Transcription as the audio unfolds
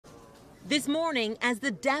This morning, as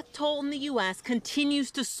the death toll in the U.S.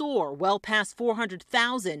 continues to soar well past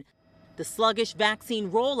 400,000, the sluggish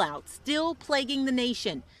vaccine rollout still plaguing the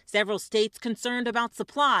nation. Several states concerned about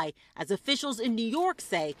supply, as officials in New York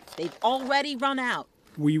say they've already run out.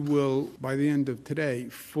 We will, by the end of today,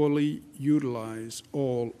 fully utilize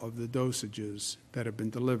all of the dosages that have been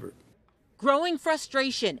delivered. Growing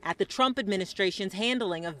frustration at the Trump administration's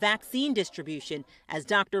handling of vaccine distribution as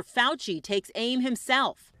Dr. Fauci takes aim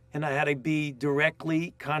himself. And I had to be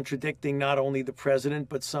directly contradicting not only the president,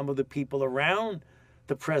 but some of the people around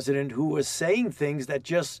the president who was saying things that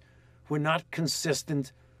just were not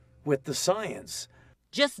consistent with the science.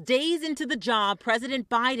 Just days into the job, President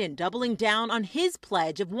Biden doubling down on his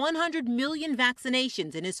pledge of 100 million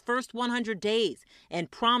vaccinations in his first 100 days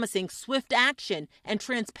and promising swift action and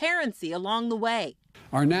transparency along the way.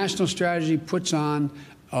 Our national strategy puts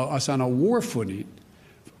us on a war footing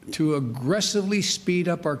to aggressively speed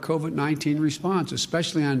up our COVID-19 response,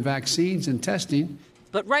 especially on vaccines and testing.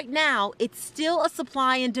 But right now, it's still a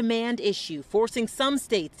supply and demand issue, forcing some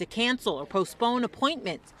states to cancel or postpone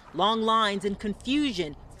appointments. Long lines and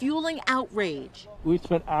confusion fueling outrage. We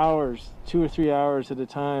spent hours, 2 or 3 hours at a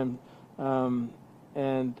time,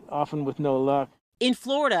 and often with no luck. In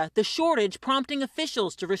Florida, the shortage prompting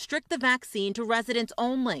officials to restrict the vaccine to residents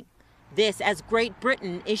only. This as Great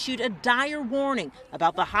Britain issued a dire warning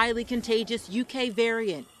about the highly contagious UK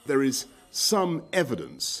variant. There is some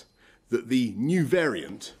evidence that the new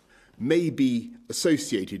variant may be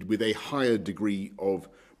associated with a higher degree of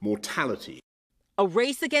mortality. A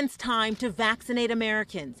race against time to vaccinate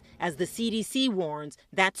Americans, as the CDC warns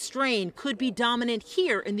that strain could be dominant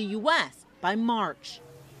here in the U.S. by March.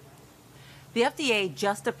 The FDA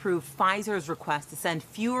just approved Pfizer's request to send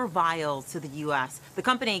fewer vials to the U.S. The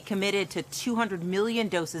company committed to 200 million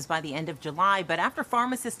doses by the end of July, but after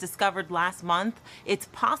pharmacists discovered last month it's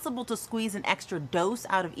possible to squeeze an extra dose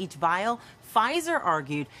out of each vial, Pfizer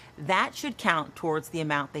argued that should count towards the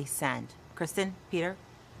amount they send. Kristen, Peter?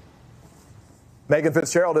 Meagan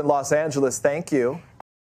Fitzgerald in Los Angeles, thank you.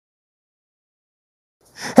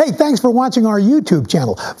 Hey, thanks for watching our YouTube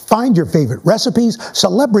channel. Find your favorite recipes,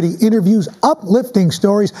 celebrity interviews, uplifting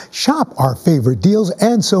stories, shop our favorite deals,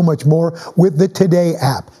 and so much more with the Today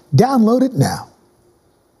app. Download it now.